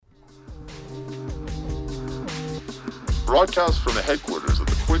broadcast from the headquarters of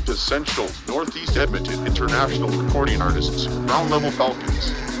the quintessential Northeast Edmonton International Recording Artists, Ground Level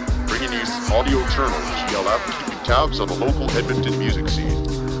Falcons, bringing you audio journal GLF, keeping tabs on the local Edmonton music scene.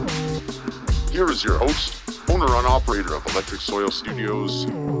 Here is your host, owner and operator of Electric Soil Studios,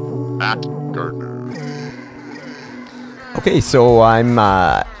 Matt Gardner. Okay, so I'm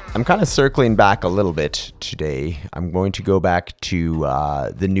kind of circling back a little bit today. I'm going to go back to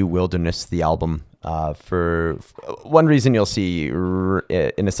the New Wilderness, the album. For one reason you'll see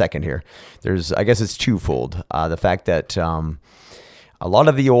in a second here. I guess it's twofold. The fact that a lot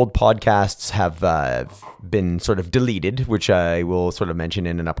of the old podcasts have been sort of deleted, which I will sort of mention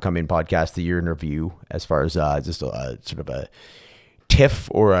in an upcoming podcast, the year in review, as far as just a sort of a tiff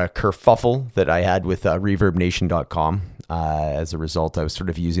or a kerfuffle that I had with ReverbNation.com. As a result, I was sort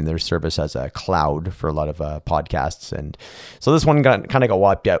of using their service as a cloud for a lot of podcasts. And so this one got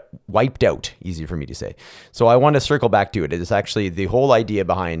wiped out, easy for me to say. So I want to circle back to it. It's actually the whole idea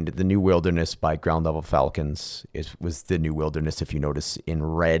behind the New Wilderness by Ground Level Falcons was the New Wilderness. If you notice in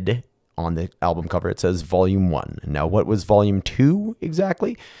red on the album cover, it says Volume 1. Now, what was Volume 2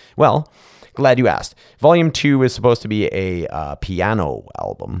 exactly? Well, glad you asked. Volume 2 is supposed to be a piano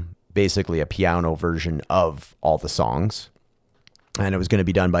album, basically a piano version of all the songs. And it was going to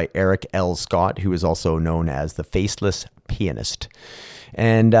be done by Eric L. Scott, who is also known as the Faceless Pianist.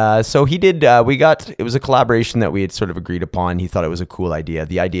 And so he did, it was a collaboration that we had sort of agreed upon. He thought it was a cool idea.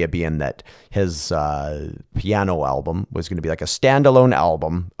 The idea being that his piano album was going to be like a standalone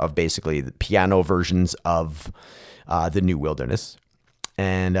album of basically the piano versions of the New Wilderness.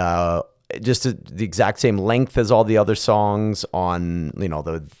 And just the exact same length as all the other songs on,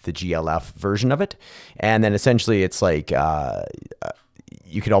 the GLF version of it. And then essentially it's like,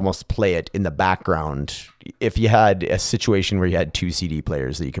 you could almost play it in the background. If you had a situation where you had two CD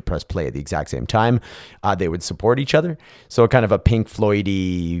players that you could press play at the exact same time, they would support each other. So kind of a Pink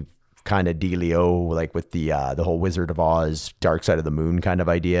Floyd-y kind of dealio, like with the whole Wizard of Oz, Dark Side of the Moon kind of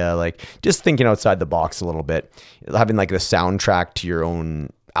idea, like just thinking outside the box a little bit, having like the soundtrack to your own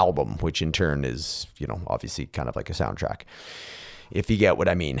album, which in turn is, obviously kind of like a soundtrack, if you get what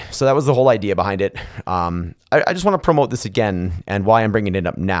I mean. So that was the whole idea behind it. I just want to promote this again, and why I'm bringing it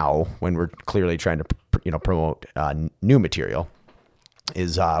up now when we're clearly trying to, promote new material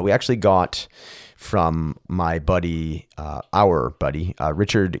is we actually got from my buddy,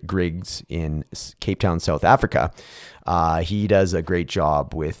 Richard Griggs in Cape Town, South Africa. He does a great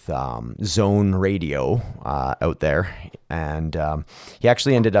job with Zone Radio out there. And he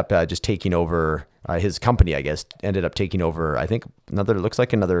actually ended up just taking over his company, I guess, ended up taking over, I think, looks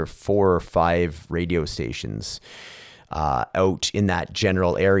like another 4 or 5 radio stations out in that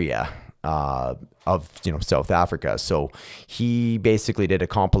general area of South Africa. So he basically did a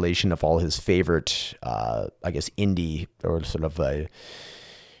compilation of all his favorite, I guess, indie or sort of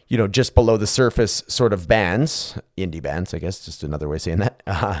just below the surface sort of bands, indie bands, I guess, just another way of saying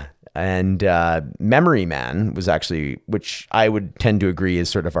that. And Memory Man was actually, which I would tend to agree is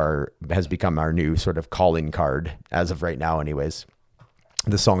sort of has become our new sort of calling card as of right now anyways.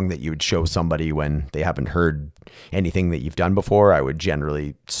 The song that you would show somebody when they haven't heard anything that you've done before, I would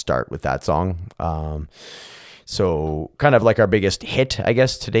generally start with that song. So kind of like our biggest hit, I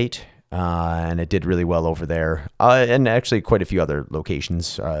guess, to date. And it did really well over there. And actually quite a few other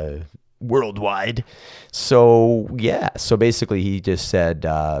locations worldwide. So, yeah. So basically he just said,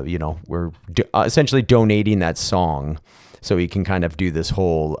 we're essentially donating that song so he can kind of do this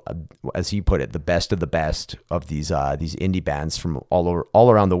whole, as he put it, the best of these indie bands from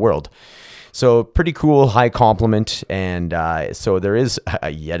all around the world. So pretty cool, high compliment. And so there is,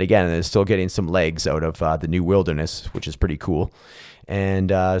 yet again, it's still getting some legs out of the New Wilderness, which is pretty cool.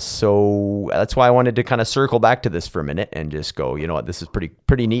 And so that's why I wanted to kind of circle back to this for a minute and just go, this is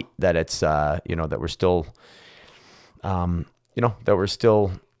pretty neat that it's, that we're still,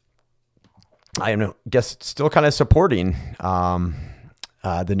 still kind of supporting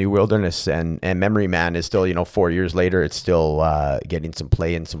the New Wilderness, and Memory Man is still, 4 years later, it's still getting some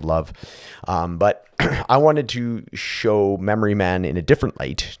play and some love. But I wanted to show Memory Man in a different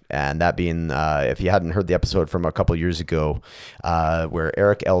light, and that being, if you hadn't heard the episode from a couple years ago, where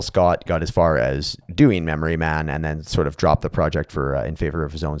Eric L. Scott got as far as doing Memory Man and then sort of dropped the project for in favor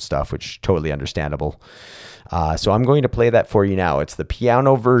of his own stuff, which totally understandable. So I'm going to play that for you now. It's the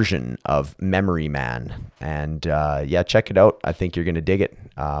piano version of Memory Man. And check it out. I think you're going to dig it.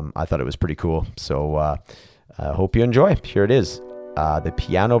 I thought it was pretty cool. So I hope you enjoy. Here it is. The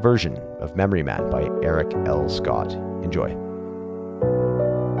piano version of Memory Man by Eric L. Scott. Enjoy.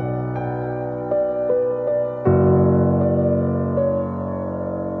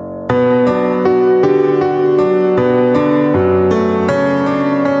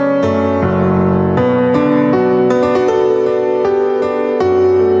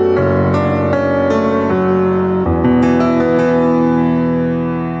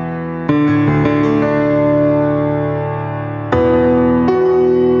 you.